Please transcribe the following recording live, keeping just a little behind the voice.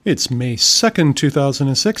It's May 2nd,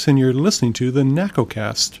 2006, and you're listening to the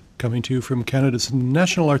NACOcast, coming to you from Canada's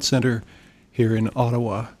National Arts Centre here in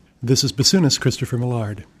Ottawa. This is bassoonist Christopher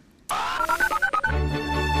Millard.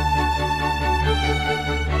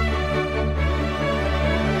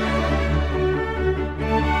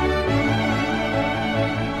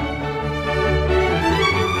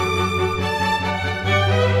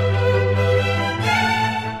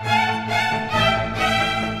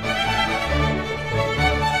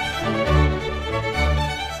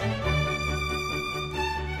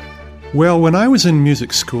 Well, when I was in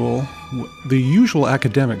music school, the usual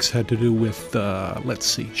academics had to do with,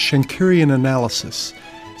 Schenkerian analysis,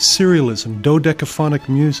 serialism, dodecaphonic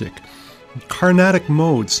music, Carnatic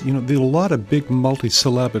modes. You know, there were a lot of big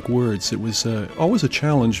multisyllabic words. It was always a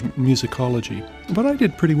challenge, musicology. But I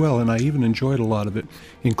did pretty well, and I even enjoyed a lot of it,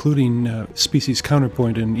 including species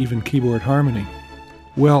counterpoint and even keyboard harmony.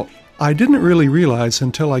 Well, I didn't really realize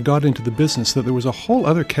until I got into the business that there was a whole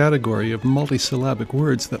other category of multisyllabic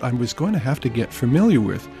words that I was going to have to get familiar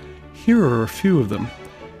with. Here are a few of them.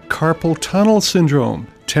 Carpal tunnel syndrome,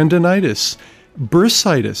 tendinitis,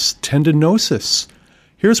 bursitis, tendinosis.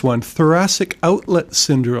 Here's one, thoracic outlet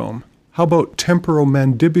syndrome. How about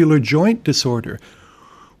temporomandibular joint disorder?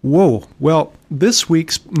 Whoa, well, this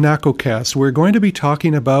week's NACOcast, we're going to be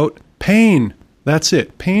talking about pain. That's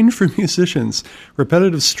it. Pain for musicians,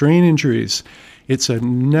 repetitive strain injuries. It's a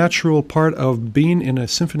natural part of being in a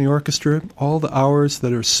symphony orchestra, all the hours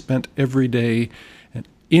that are spent every day, and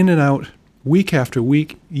in and out, week after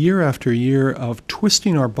week, year after year, of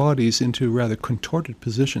twisting our bodies into rather contorted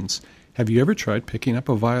positions. Have you ever tried picking up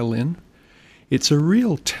a violin? It's a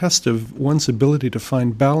real test of one's ability to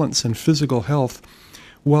find balance and physical health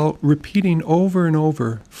while repeating over and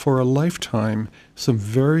over for a lifetime some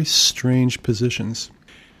very strange positions.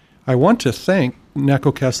 I want to thank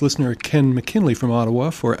NACOcast listener Ken McKinley from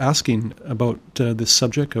Ottawa for asking about this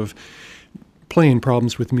subject of playing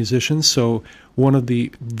problems with musicians. So one of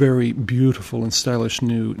the very beautiful and stylish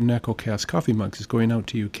new NACOcast coffee mugs is going out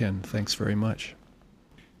to you, Ken. Thanks very much.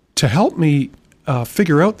 To help me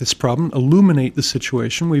figure out this problem, illuminate the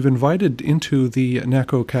situation, we've invited into the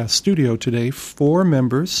NACOcast studio today 4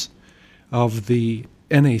 members of the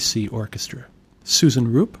NAC Orchestra.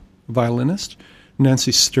 Susan Roop, violinist,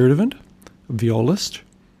 Nancy Sturdivant, violist.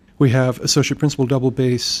 We have Associate Principal Double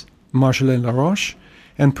Bass Marjolaine Laroche,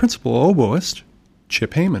 and Principal Oboist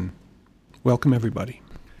Chip Heyman. Welcome, everybody.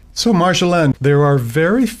 So, Marjolaine, there are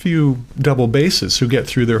very few double basses who get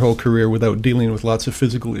through their whole career without dealing with lots of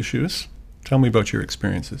physical issues. Tell me about your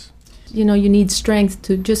experiences. You know, you need strength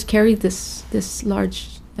to just carry this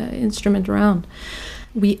large instrument around.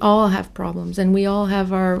 We all have problems, and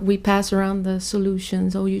we pass around the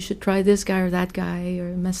solutions. Oh, you should try this guy or that guy,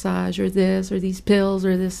 or massage, or this, or these pills,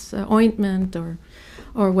 or this ointment, or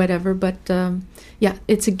whatever. But yeah,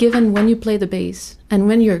 it's a given when you play the bass, and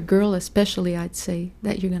when you're a girl especially, I'd say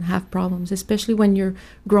that you're going to have problems, especially when you're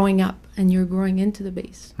growing up and you're growing into the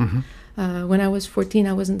bass. Mm-hmm. When I was 14,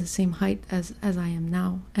 I wasn't the same height as I am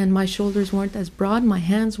now. And my shoulders weren't as broad, my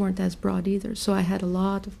hands weren't as broad either. So I had a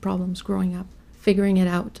lot of problems growing up, figuring it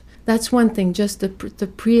out. That's one thing, just the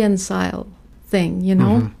prehensile thing, you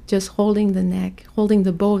know, mm-hmm. Just holding the neck, holding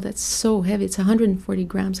the bow that's so heavy. It's 140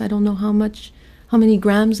 grams. I don't know how many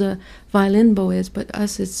grams a violin bow is, but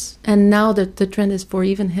us it's, and now the trend is for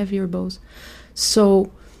even heavier bows.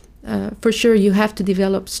 So for sure you have to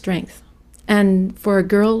develop strength. And for a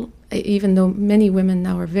girl, even though many women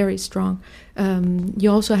now are very strong, you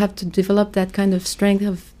also have to develop that kind of strength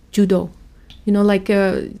of judo. You know, like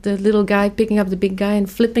the little guy picking up the big guy and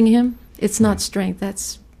flipping him. It's not strength.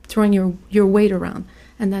 That's throwing your weight around.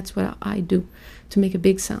 And that's what I do to make a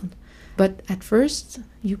big sound. But at first,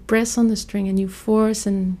 you press on the string and you force,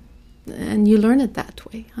 and you learn it that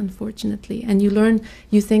way, unfortunately. And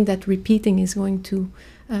you think that repeating is going to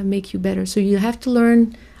make you better. So you have to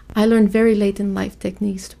learn. I learned very late in life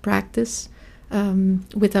techniques to practice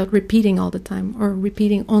without repeating all the time, or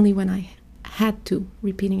repeating only when I had to,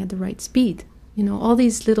 repeating at the right speed. You know, all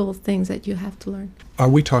these little things that you have to learn. Are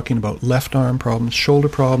we talking about left arm problems, shoulder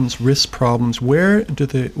problems, wrist problems? Where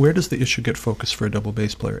does the issue get focused for a double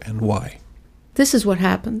bass player, and why? This is what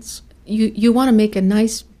happens. You want to make a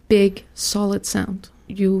nice, big, solid sound.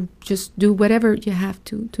 You just do whatever you have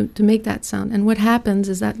to make that sound. And what happens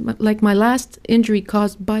is that, like my last injury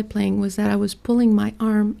caused by playing was that I was pulling my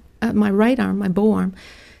arm, my right arm, my bow arm,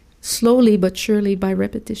 slowly but surely by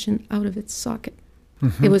repetition out of its socket.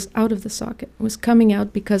 Mm-hmm. It was out of the socket. It was coming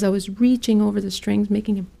out because I was reaching over the strings,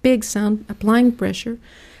 making a big sound, applying pressure,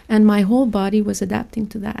 and my whole body was adapting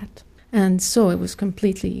to that. And so it was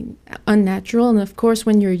completely unnatural. And of course,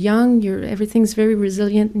 when you're young, everything's very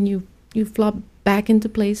resilient and you flop back into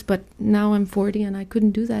place. But now I'm 40 and I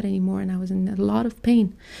couldn't do that anymore, and I was in a lot of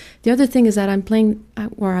pain. The other thing is that I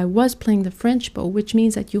was playing the French bow, which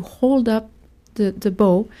means that you hold up the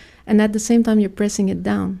bow, and at the same time you're pressing it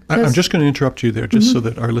down. I'm just going to interrupt you there, just so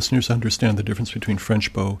that our listeners understand the difference between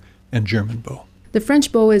French bow and German bow. The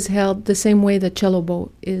French bow is held the same way the cello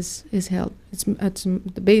bow is held.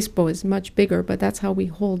 The bass bow is much bigger, but that's how we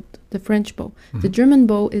hold the French bow. The German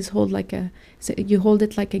bow is you hold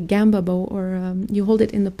it like a gamba bow, or you hold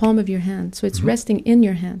it in the palm of your hand, so it's resting in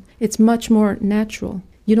your hand. It's much more natural.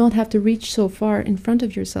 You don't have to reach so far in front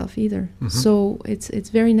of yourself either. So it's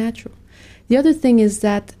very natural. The other thing is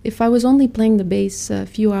that if I was only playing the bass a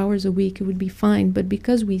few hours a week, it would be fine. But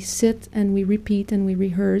because we sit and we repeat and we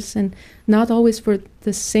rehearse, and not always for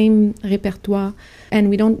the same repertoire, and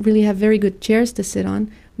we don't really have very good chairs to sit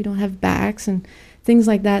on, we don't have backs and things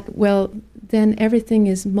like that, well, then everything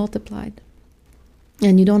is multiplied.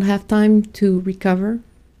 And you don't have time to recover.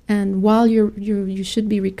 And while you should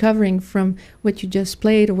be recovering from what you just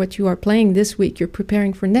played or what you are playing this week, you're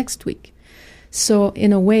preparing for next week. So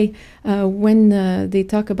in a way, when they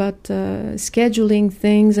talk about scheduling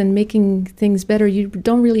things and making things better, you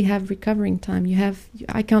don't really have recovering time.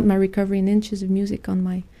 I count my recovery in inches of music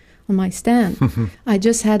on my stand. I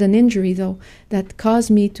just had an injury though that caused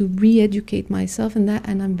me to re-educate myself, and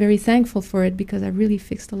I'm very thankful for it, because I really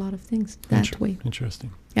fixed a lot of things that way.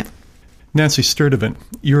 Interesting. Yeah. Nancy Sturdivant,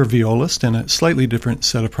 you're a violist and a slightly different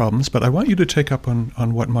set of problems, but I want you to take up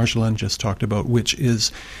on what Marjolaine just talked about, which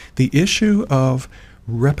is the issue of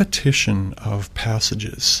repetition of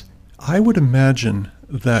passages. I would imagine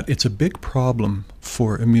that it's a big problem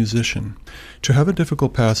for a musician to have a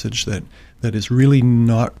difficult passage that is really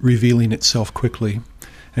not revealing itself quickly,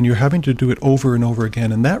 and you're having to do it over and over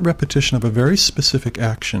again, and that repetition of a very specific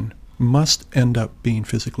action must end up being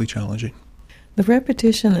physically challenging. The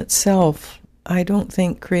repetition itself, I don't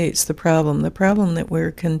think, creates the problem. The problem that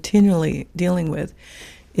we're continually dealing with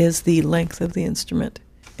is the length of the instrument.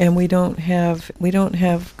 And we don't have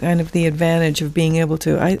kind of the advantage of being able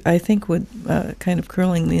to, I think, with kind of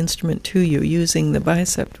curling the instrument to you, using the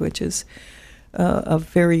bicep, which is a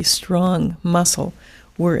very strong muscle,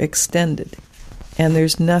 we're extended. And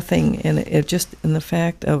there's nothing in it, just in the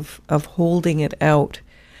fact of holding it out.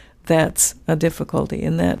 That's a difficulty,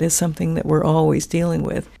 and that is something that we're always dealing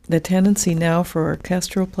with. The tendency now for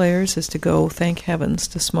orchestral players is to go, thank heavens,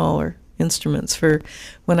 to smaller instruments. For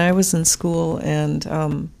when I was in school,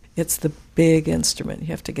 and it's the big instrument. You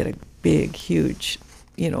have to get a big, huge,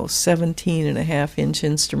 17.5-inch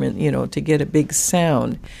instrument, to get a big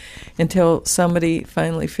sound, until somebody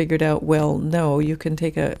finally figured out, well, no, you can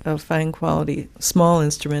take a fine quality small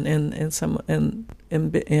instrument, and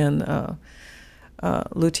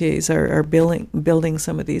luthiers are building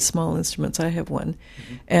some of these small instruments. I have one.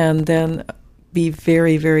 And then be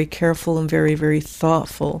very, very careful and very, very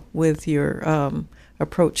thoughtful with your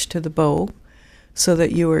approach to the bow, so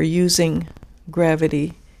that you are using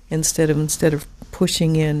gravity instead of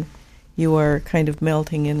pushing in. You are kind of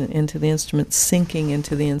melting into the instrument, sinking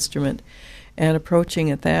into the instrument, and approaching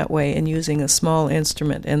it that way, and using a small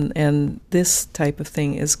instrument. And this type of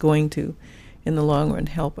thing is going to, in the long run,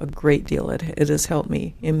 help a great deal. It has helped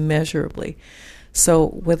me immeasurably. So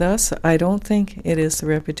with us, I don't think it is the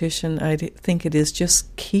repetition. I think it is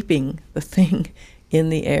just keeping the thing in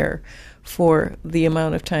the air for the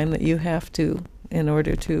amount of time that you have to, in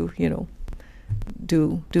order to,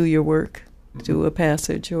 do your work, do a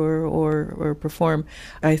passage or perform.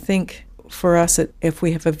 I think for us, if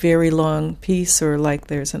we have a very long piece, or like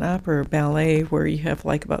there's an opera or ballet where you have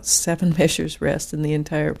like about 7 measures rest in the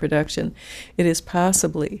entire production, it is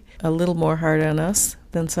possibly a little more hard on us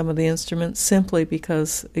than some of the instruments, simply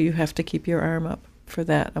because you have to keep your arm up for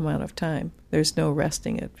that amount of time. There's no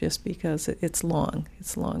resting it, just because it's long,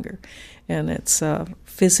 it's longer. And it's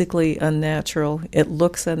physically unnatural. It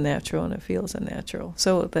looks unnatural and it feels unnatural.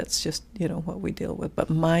 So that's just, what we deal with. But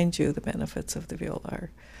mind you, the benefits of the viola are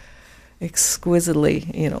exquisitely,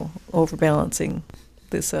 overbalancing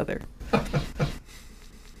this other.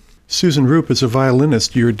 Susan Roop, as a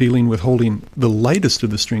violinist, you're dealing with holding the lightest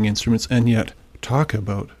of the string instruments, and yet talk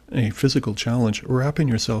about a physical challenge, wrapping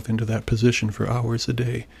yourself into that position for hours a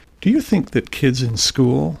day. Do you think that kids in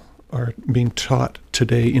school are being taught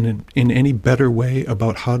today in any better way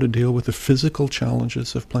about how to deal with the physical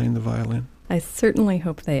challenges of playing the violin? I certainly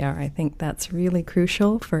hope they are. I think that's really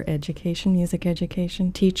crucial for education, music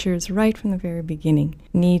education. Teachers, right from the very beginning,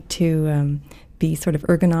 need to be sort of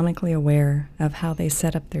ergonomically aware of how they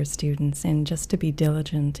set up their students, and just to be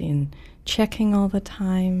diligent in checking all the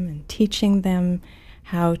time and teaching them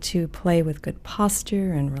how to play with good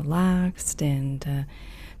posture and relaxed, and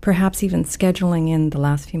perhaps even scheduling in the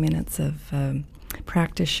last few minutes of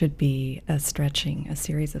practice should be a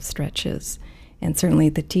series of stretches. And certainly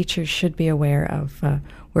the teachers should be aware of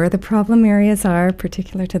where the problem areas are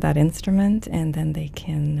particular to that instrument, and then they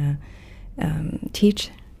can teach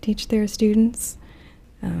their students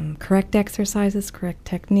correct exercises, correct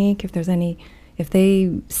technique. If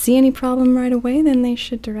they see any problem right away, then they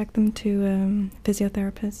should direct them to a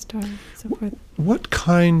physiotherapist or so forth. What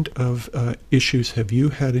kind of issues have you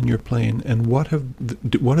had in your playing, and what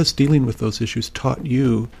has dealing with those issues taught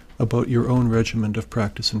you about your own regimen of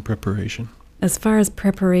practice and preparation? As far as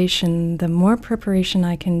preparation, the more preparation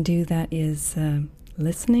I can do, that is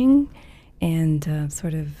listening and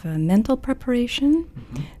sort of mental preparation,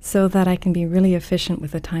 so that I can be really efficient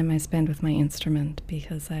with the time I spend with my instrument,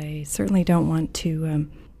 because I certainly don't want to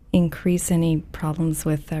increase any problems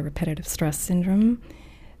with repetitive stress syndrome.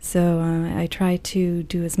 So I try to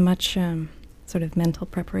do as much sort of mental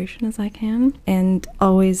preparation as I can, and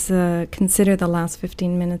always consider the last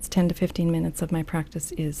 10 to 15 minutes of my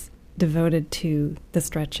practice is devoted to the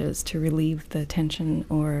stretches to relieve the tension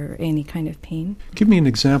or any kind of pain. Give me an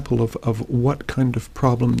example of what kind of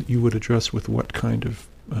problem you would address with what kind of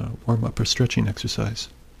warm-up or stretching exercise.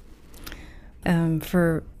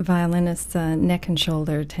 For violinists, neck and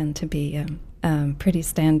shoulder tend to be a pretty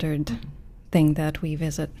standard thing that we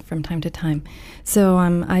visit from time to time. So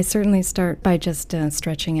I certainly start by just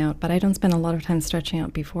stretching out, but I don't spend a lot of time stretching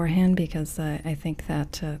out beforehand, because I think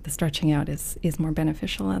that the stretching out is more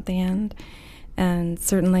beneficial at the end. And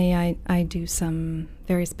certainly I do some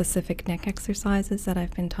very specific neck exercises that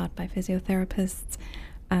I've been taught by physiotherapists,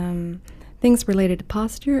 things related to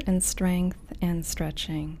posture and strength and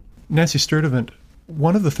stretching. Nancy Sturdivant,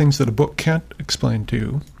 one of the things that a book can't explain to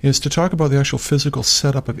you is to talk about the actual physical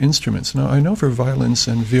setup of instruments. Now, I know for violins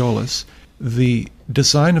and violas, the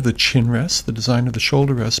design of the chin rest, the design of the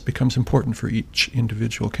shoulder rest becomes important for each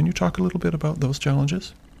individual. Can you talk a little bit about those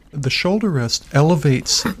challenges? The shoulder rest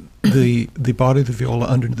elevates the body of the viola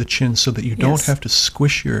under the chin so that you don't have to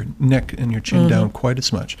squish your neck and your chin down quite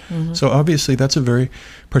as much. So obviously that's a very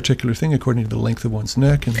particular thing according to the length of one's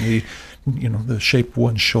neck and the shape of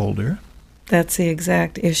one's shoulder. That's the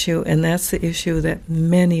exact issue, and that's the issue that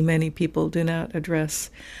many, many people do not address.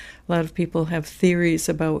 A lot of people have theories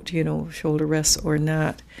about, shoulder rests or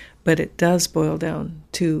not, but it does boil down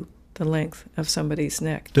to the length of somebody's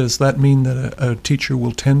neck. Does that mean that a teacher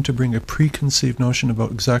will tend to bring a preconceived notion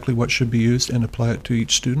about exactly what should be used and apply it to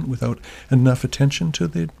each student without enough attention to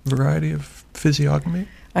the variety of physiognomy?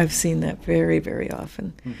 I've seen that very, very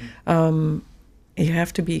often. You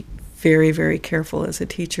have to be very, very careful as a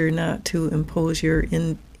teacher not to impose your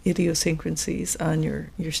idiosyncrasies on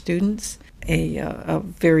your students. A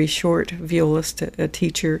very short violist, a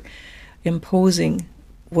teacher, imposing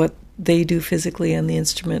what they do physically on the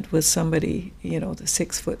instrument with somebody, the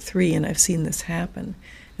 6'3", and I've seen this happen,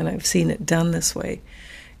 and I've seen it done this way,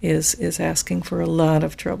 is asking for a lot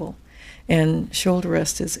of trouble. And shoulder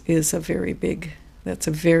rest is a very big, that's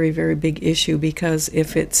a very, very big issue, because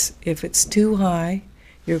if it's too high,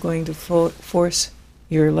 you're going to force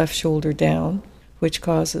your left shoulder down, which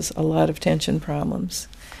causes a lot of tension problems.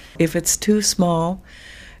 If it's too small,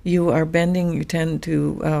 you tend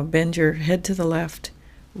to bend your head to the left,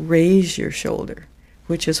 raise your shoulder,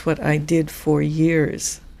 which is what I did for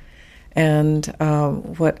years. And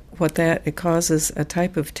it causes a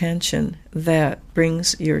type of tension that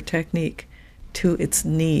brings your technique to its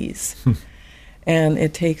knees. And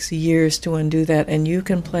it takes years to undo that, and you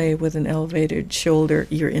can play with an elevated shoulder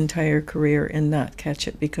your entire career and not catch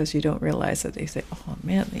it because you don't realize that. They say, oh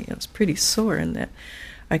man, it's pretty sore in that.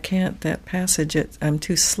 I can't, that passage, I'm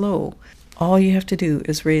too slow. All you have to do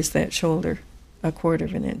is raise that shoulder a quarter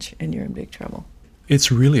of an inch and you're in big trouble.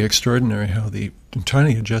 It's really extraordinary how the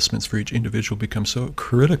tiny adjustments for each individual become so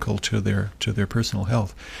critical to their personal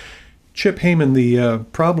health. Chip Hayman, the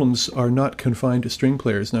problems are not confined to string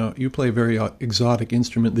players. Now, you play a very exotic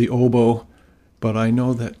instrument, the oboe, but I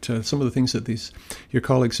know that some of the things that your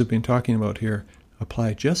colleagues have been talking about here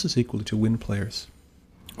apply just as equally to wind players.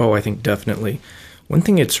 Oh, I think definitely. One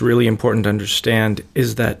thing it's really important to understand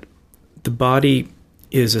is that the body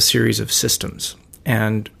is a series of systems,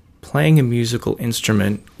 and playing a musical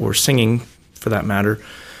instrument, or singing for that matter,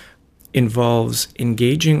 involves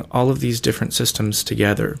engaging all of these different systems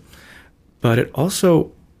together. But it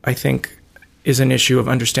also, I think, is an issue of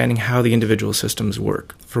understanding how the individual systems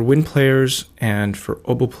work. For wind players and for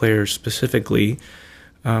oboe players specifically,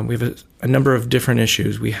 we have a number of different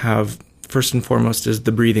issues. We have, first and foremost, is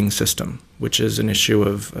the breathing system, which is an issue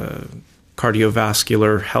of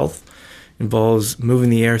cardiovascular health, involves moving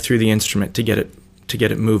the air through the instrument to get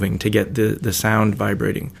it moving, to get the sound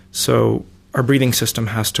vibrating. So our breathing system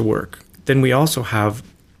has to work. Then we also have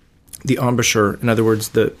the embouchure, in other words,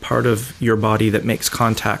 the part of your body that makes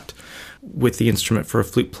contact with the instrument. For a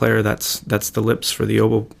flute player, that's the lips. For the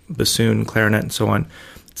oboe, bassoon, clarinet, and so on,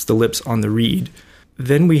 it's the lips on the reed.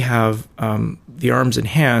 Then we have the arms and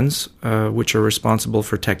hands, which are responsible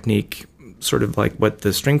for technique, sort of like what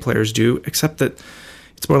the string players do, except that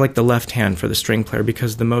it's more like the left hand for the string player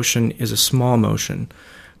because the motion is a small motion,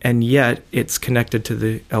 and yet it's connected to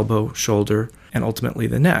the elbow, shoulder, and ultimately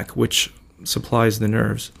the neck, which supplies the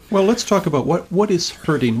nerves. Well, let's talk about what is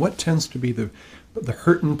hurting. What tends to be the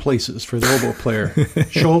hurting places for the oboe player?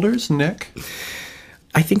 Shoulders, neck?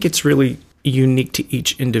 I think it's really unique to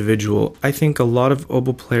each individual. I think a lot of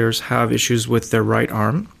oboe players have issues with their right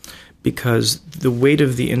arm because the weight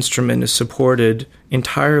of the instrument is supported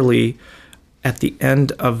entirely at the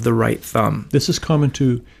end of the right thumb. This is common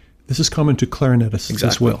to clarinetists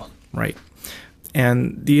as well. Right.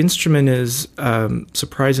 And the instrument is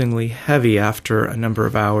surprisingly heavy after a number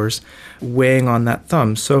of hours, weighing on that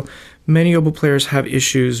thumb. So many oboe players have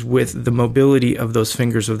issues with the mobility of those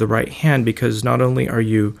fingers of the right hand because not only are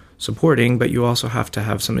you supporting, but you also have to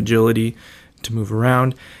have some agility to move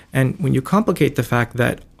around. And when you complicate the fact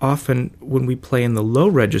that often when we play in the low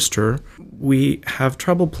register, we have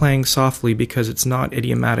trouble playing softly because it's not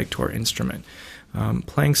idiomatic to our instrument.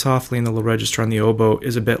 Playing softly in the low register on the oboe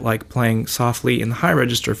is a bit like playing softly in the high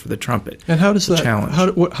register for the trumpet. And how does that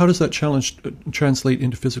challenge? How does that challenge translate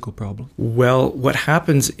into physical problems? Well, what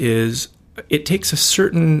happens is it takes a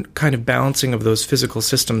certain kind of balancing of those physical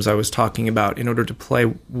systems I was talking about in order to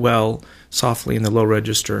play well softly in the low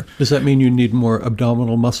register. Does that mean you need more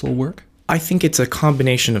abdominal muscle work? I think it's a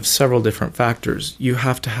combination of several different factors. You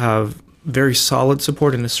have to have very solid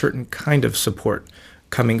support and a certain kind of support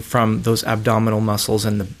coming from those abdominal muscles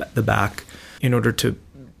and the back in order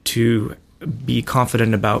to be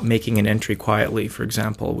confident about making an entry quietly, for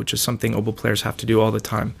example, which is something oboe players have to do all the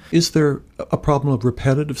time. Is there a problem of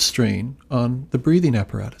repetitive strain on the breathing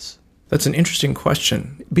apparatus? That's an interesting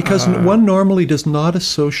question. Because one normally does not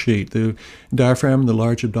associate the diaphragm and the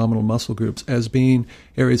large abdominal muscle groups as being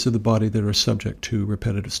areas of the body that are subject to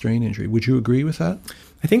repetitive strain injury. Would you agree with that?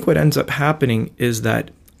 I think what ends up happening is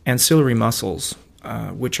that ancillary muscles,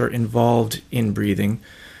 which are involved in breathing,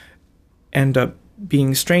 end up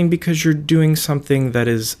being strained because you're doing something that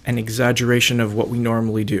is an exaggeration of what we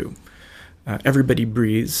normally do. Everybody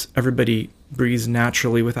breathes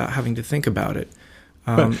naturally without having to think about it.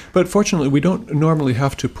 But fortunately, we don't normally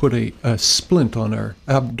have to put a splint on our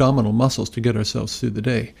abdominal muscles to get ourselves through the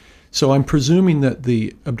day. So I'm presuming that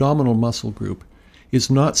the abdominal muscle group is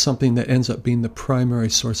not something that ends up being the primary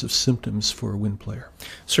source of symptoms for a wind player.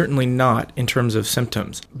 Certainly not in terms of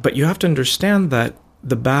symptoms. But you have to understand that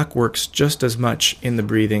the back works just as much in the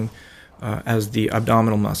breathing as the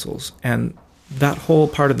abdominal muscles. And that whole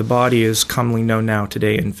part of the body is commonly known now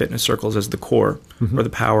today in fitness circles as the core or the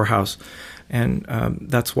powerhouse. And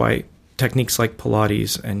that's why techniques like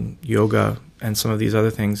Pilates and yoga and some of these other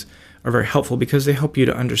things are very helpful because they help you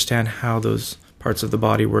to understand how those parts of the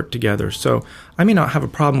body work together. So I may not have a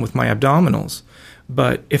problem with my abdominals,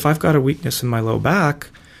 but if I've got a weakness in my low back,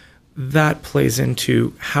 that plays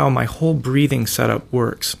into how my whole breathing setup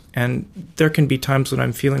works. And there can be times when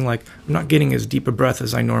I'm feeling like I'm not getting as deep a breath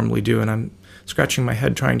as I normally do, and I'm scratching my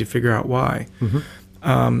head trying to figure out why.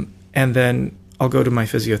 And then I'll go to my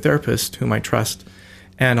physiotherapist, whom I trust,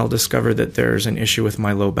 and I'll discover that there's an issue with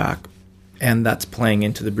my low back, and that's playing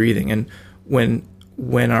into the breathing. And when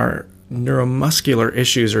our neuromuscular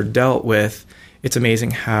issues are dealt with, it's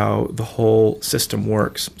amazing how the whole system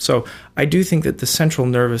works. So I do think that the central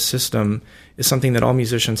nervous system is something that all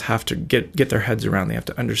musicians have to get their heads around. They have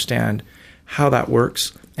to understand how that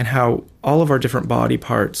works and how all of our different body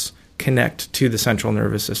parts connect to the central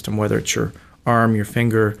nervous system, whether it's your arm, your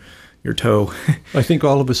finger, your toe. I think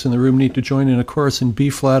all of us in the room need to join in a chorus in B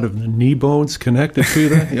flat of the knee bones connected to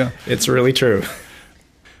that. Yeah, it's really true.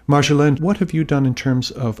 Marjolaine, what have you done in terms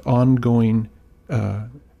of ongoing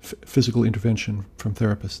physical intervention from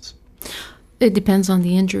therapists? It depends on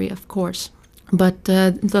the injury, of course. But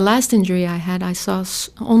the last injury I had, I saw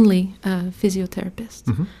only a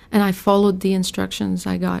physiotherapist. And I followed the instructions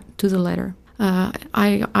I got to the letter.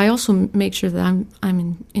 I also make sure that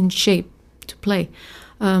I'm in shape to play.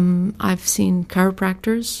 I've seen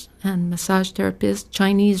chiropractors and massage therapists,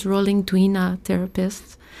 Chinese rolling tuina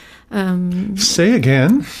therapists. Say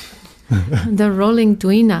again. The rolling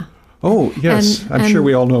tuina. Oh, yes. I'm sure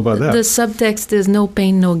we all know about that. The subtext is no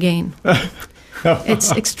pain, no gain.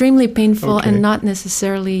 It's extremely painful Okay. and not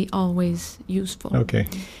necessarily always useful. Okay.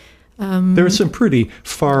 There are some pretty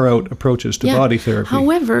far-out approaches to body therapy.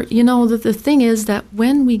 However, the thing is that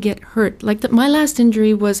when we get hurt, like my last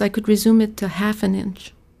injury was I could resume it to half an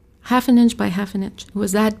inch by half an inch. It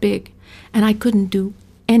was that big, and I couldn't do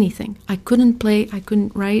anything. I couldn't play, I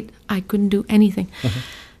couldn't write, I couldn't do anything.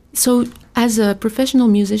 So as a professional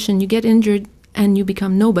musician, you get injured and you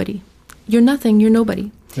become nobody. You're nothing, you're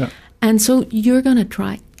nobody. Yeah. And so you're going to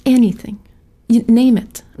try anything. You name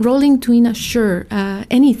it. Rolling tuina, sure.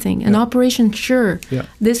 Anything. An operation, sure. Yeah.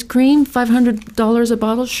 This cream, $500 a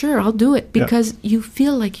bottle, sure, I'll do it. Because you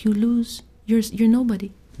feel like you lose. You're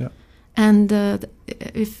nobody. Yeah. And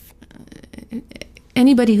if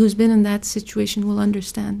anybody who's been in that situation will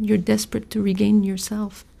understand, you're desperate to regain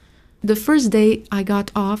yourself. The first day I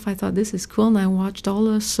got off, I thought, this is cool, and I watched all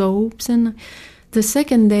the soaps. And the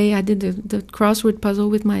second day, I did the crossword puzzle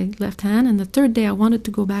with my left hand, and the third day, I wanted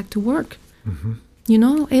to go back to work. Mm-hmm.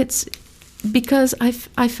 It's because I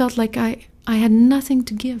felt like I had nothing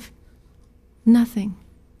to give. Nothing.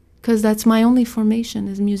 Because that's my only formation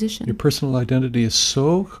as a musician. Your personal identity is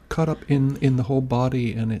so caught up in the whole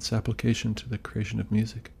body and its application to the creation of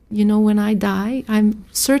music. When I die, I'm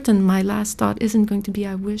certain my last thought isn't going to be,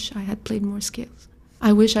 I wish I had played more scales.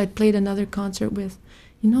 I wish I'd played another concert with,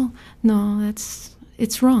 no,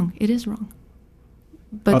 it's wrong. It is wrong.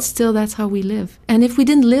 But still, that's how we live. And if we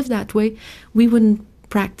didn't live that way, we wouldn't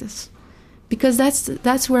practice. Because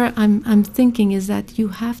that's where I'm thinking, is that you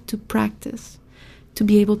have to practice to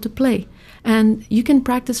be able to play. And you can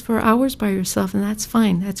practice for hours by yourself, and that's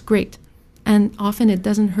fine. That's great. And often it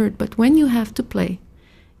doesn't hurt. But when you have to play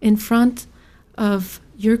in front of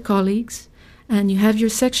your colleagues, and you have your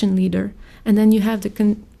section leader, and then you have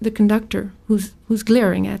the conductor who's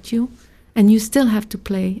glaring at you, and you still have to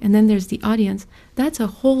play, and then there's the audience, that's a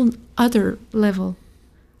whole other level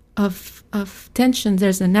of tension.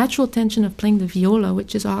 There's the natural tension of playing the viola,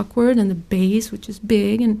 which is awkward, and the bass, which is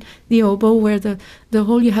big, and the oboe, where the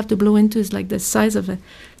hole you have to blow into is like the size of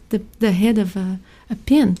the head of a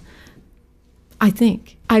pin. I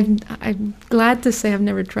think. I'm glad to say I've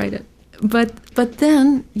never tried it. But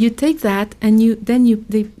then you take that, and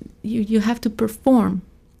you have to perform.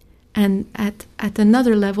 And at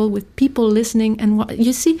another level, with people listening, and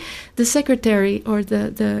you see the secretary or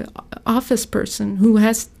the office person who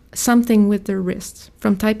has something with their wrists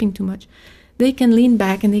from typing too much, they can lean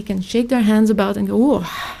back and they can shake their hands about and go,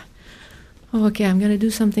 oh, okay, I'm going to do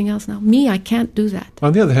something else now. Me, I can't do that.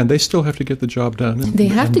 On the other hand, they still have to get the job done. They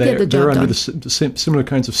have to get the job done. They're under the similar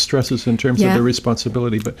kinds of stresses in terms of their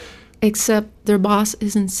responsibility, but except their boss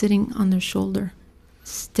isn't sitting on their shoulder,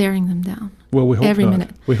 staring them down. Well, we hope every not. minute.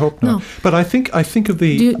 We hope not. No. But I think of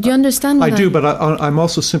the. Do you understand what I do, but I'm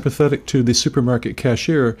also sympathetic to the supermarket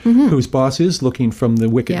cashier whose boss is looking from the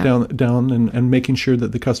wicket down and making sure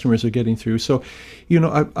that the customers are getting through. So,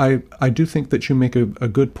 I do think that you make a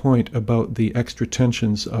good point about the extra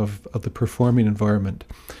tensions of the performing environment.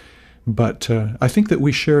 But I think that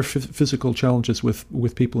we share physical challenges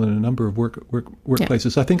with people in a number of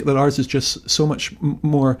workplaces. Yeah. I think that ours is just so much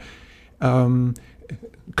more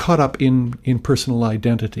caught up in personal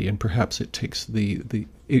identity, and perhaps it takes we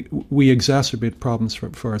exacerbate problems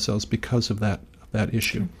for ourselves because of that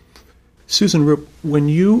issue. Sure. Susan Roop, when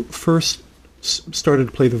you first started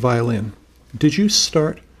to play the violin, did you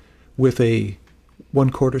start with a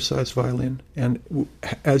 1/4 size violin? And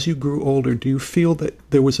as you grew older, do you feel that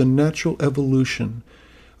there was a natural evolution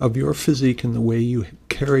of your physique and the way you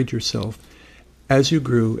carried yourself as you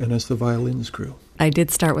grew and as the violins grew? I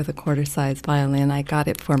did start with a 1/4 size violin. I got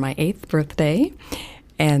it for my 8th birthday,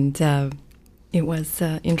 and it was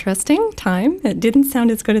an interesting time. It didn't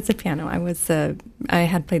sound as good as a piano. I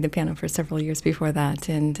had played the piano for several years before that,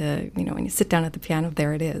 and when you sit down at the piano,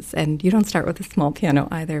 there it is. And you don't start with a small piano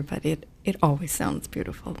either, but it always sounds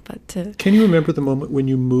beautiful. But can you remember the moment when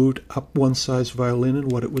you moved up one size violin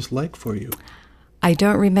and what it was like for you? I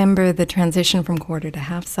don't remember the transition from 1/4 to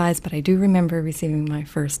half size, but I do remember receiving my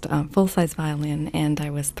first full-size violin, and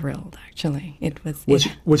I was thrilled, actually.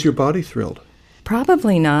 Was your body thrilled?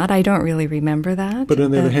 Probably not. I don't really remember that. But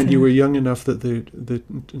on the other hand, you were young enough that the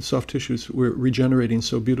soft tissues were regenerating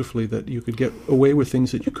so beautifully that you could get away with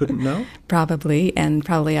things that you couldn't now? Probably, and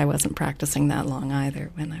probably I wasn't practicing that long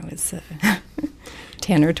either when I was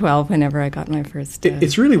 10 or 12, whenever I got my first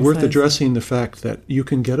It's really worth addressing the fact that you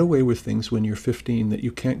can get away with things when you're 15 that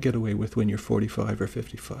you can't get away with when you're 45 or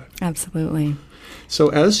 55. Absolutely. So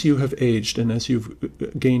as you have aged and as you've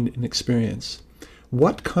gained an experience,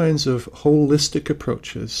 what kinds of holistic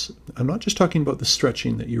approaches, I'm not just talking about the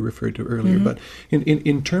stretching that you referred to earlier, but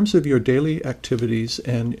in terms of your daily activities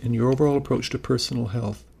and your overall approach to personal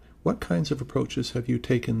health, what kinds of approaches have you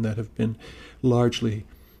taken that have been largely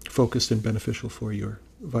focused and beneficial for your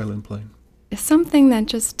violin playing? Something that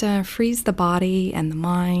just frees the body and the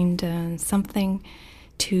mind, something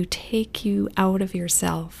to take you out of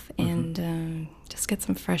yourself and just get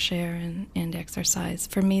some fresh air and exercise.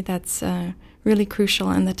 For me, that's really crucial.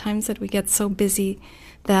 And the times that we get so busy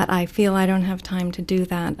that I feel I don't have time to do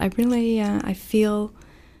that, I really I feel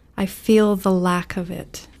the lack of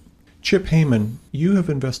it. Chip Hayman, you have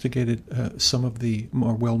investigated some of the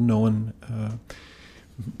more well-known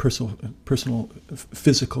personal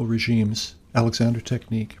physical regimes, Alexander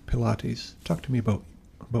Technique, Pilates. Talk to me about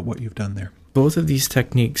what you've done there. Both of these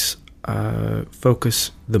techniques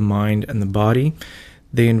focus the mind and the body.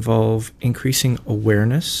 They involve increasing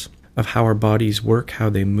awareness of how our bodies work, how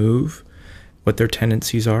they move, what their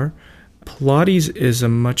tendencies are. Pilates is a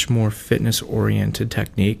much more fitness-oriented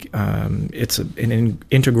technique. It's an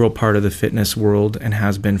integral part of the fitness world and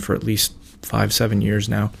has been for at least 5-7 years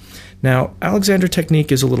now. Now, Alexander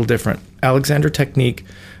Technique is a little different. Alexander Technique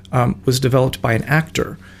was developed by an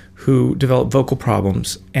actor who developed vocal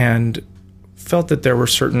problems and felt that there were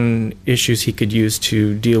certain issues he could use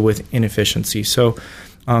to deal with inefficiency. So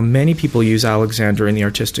many people use Alexander in the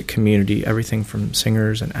artistic community, everything from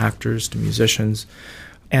singers and actors to musicians.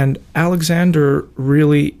 And Alexander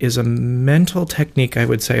really is a mental technique, I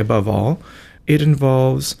would say, above all. It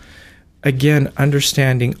involves, again,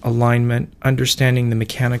 understanding alignment, understanding the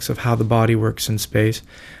mechanics of how the body works in space.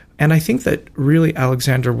 And I think that really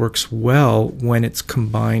Alexander works well when it's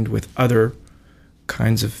combined with other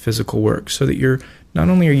kinds of physical work, so that you're not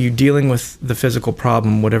only are you dealing with the physical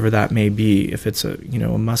problem, whatever that may be, if it's a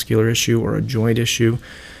muscular issue or a joint issue,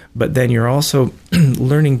 but then you're also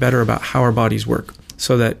learning better about how our bodies work,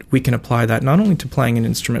 so that we can apply that not only to playing an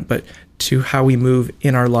instrument, but to how we move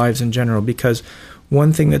in our lives in general. Because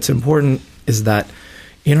one thing that's important is that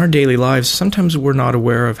in our daily lives, sometimes we're not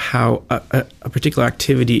aware of how a particular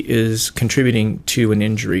activity is contributing to an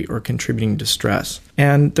injury or contributing to stress.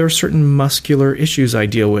 And there are certain muscular issues I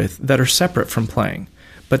deal with that are separate from playing,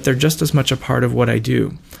 but they're just as much a part of what I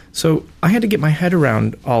do. So I had to get my head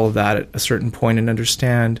around all of that at a certain point and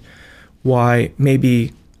understand why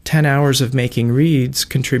maybe 10 hours of making reeds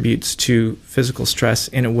contributes to physical stress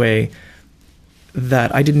in a way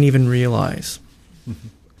that I didn't even realize. Mm-hmm.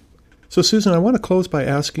 So, Susan, I want to close by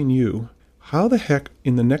asking you, how the heck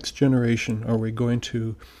in the next generation are we going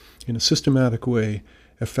to, in a systematic way,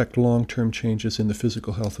 affect long-term changes in the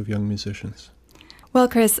physical health of young musicians? Well,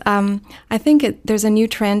 Chris, I think there's a new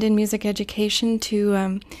trend in music education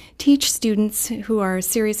to teach students who are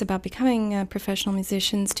serious about becoming professional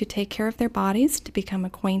musicians to take care of their bodies, to become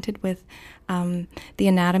acquainted with the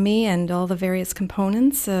anatomy and all the various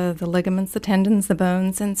components, the ligaments, the tendons, the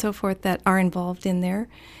bones, and so forth that are involved in their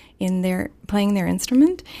playing their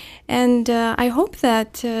instrument. And I hope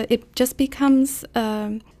that it just becomes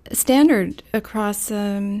standard across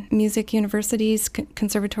music universities,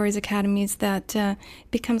 conservatories, academies, that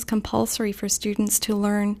becomes compulsory for students to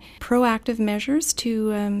learn proactive measures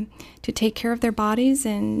to take care of their bodies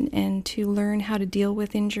and to learn how to deal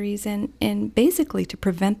with injuries and basically to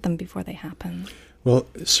prevent them before they happen. Well,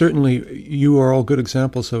 certainly you are all good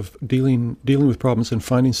examples of dealing with problems and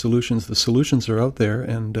finding solutions. The solutions are out there,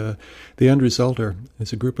 and the end result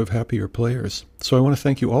is a group of happier players. So I want to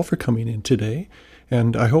thank you all for coming in today,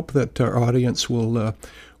 and I hope that our audience will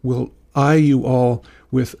eye you all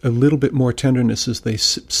with a little bit more tenderness as they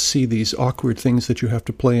see these awkward things that you have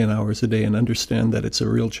to play in hours a day and understand that it's a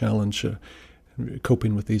real challenge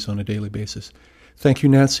coping with these on a daily basis. Thank you,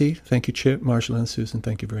 Nancy. Thank you, Chip, Marshall, and Susan.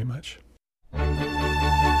 Thank you very much.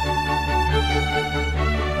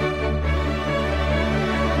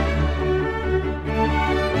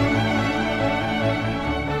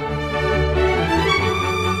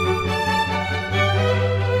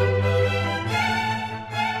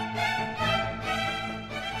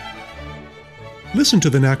 Listen to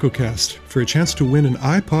the NACOcast for a chance to win an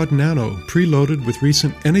iPod Nano preloaded with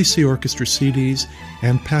recent NAC Orchestra CDs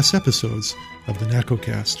and past episodes of the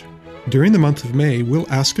NACOcast. During the month of May, we'll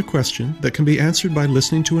ask a question that can be answered by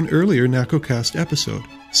listening to an earlier NACOcast episode.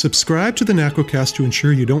 Subscribe to the NACOcast to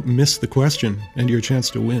ensure you don't miss the question and your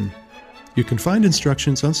chance to win. You can find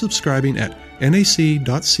instructions on subscribing at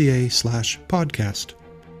nac.ca/podcast.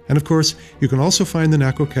 And of course, you can also find the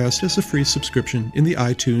NACOcast as a free subscription in the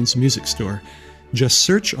iTunes Music Store. Just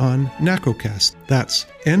search on NACOcast. That's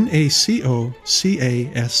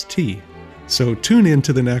NACOCAST. So tune in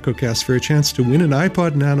to the NACOcast for a chance to win an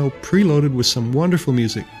iPod Nano preloaded with some wonderful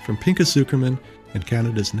music from Pinchas Zukerman and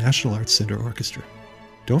Canada's National Arts Centre Orchestra.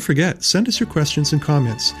 Don't forget, send us your questions and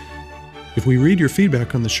comments. If we read your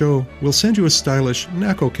feedback on the show, we'll send you a stylish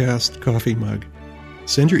NACOcast coffee mug.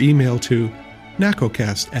 Send your email to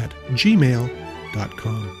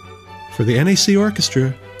nacocast@gmail.com. For the NAC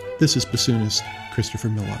Orchestra, this is bassoonist Christopher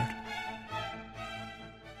Millard.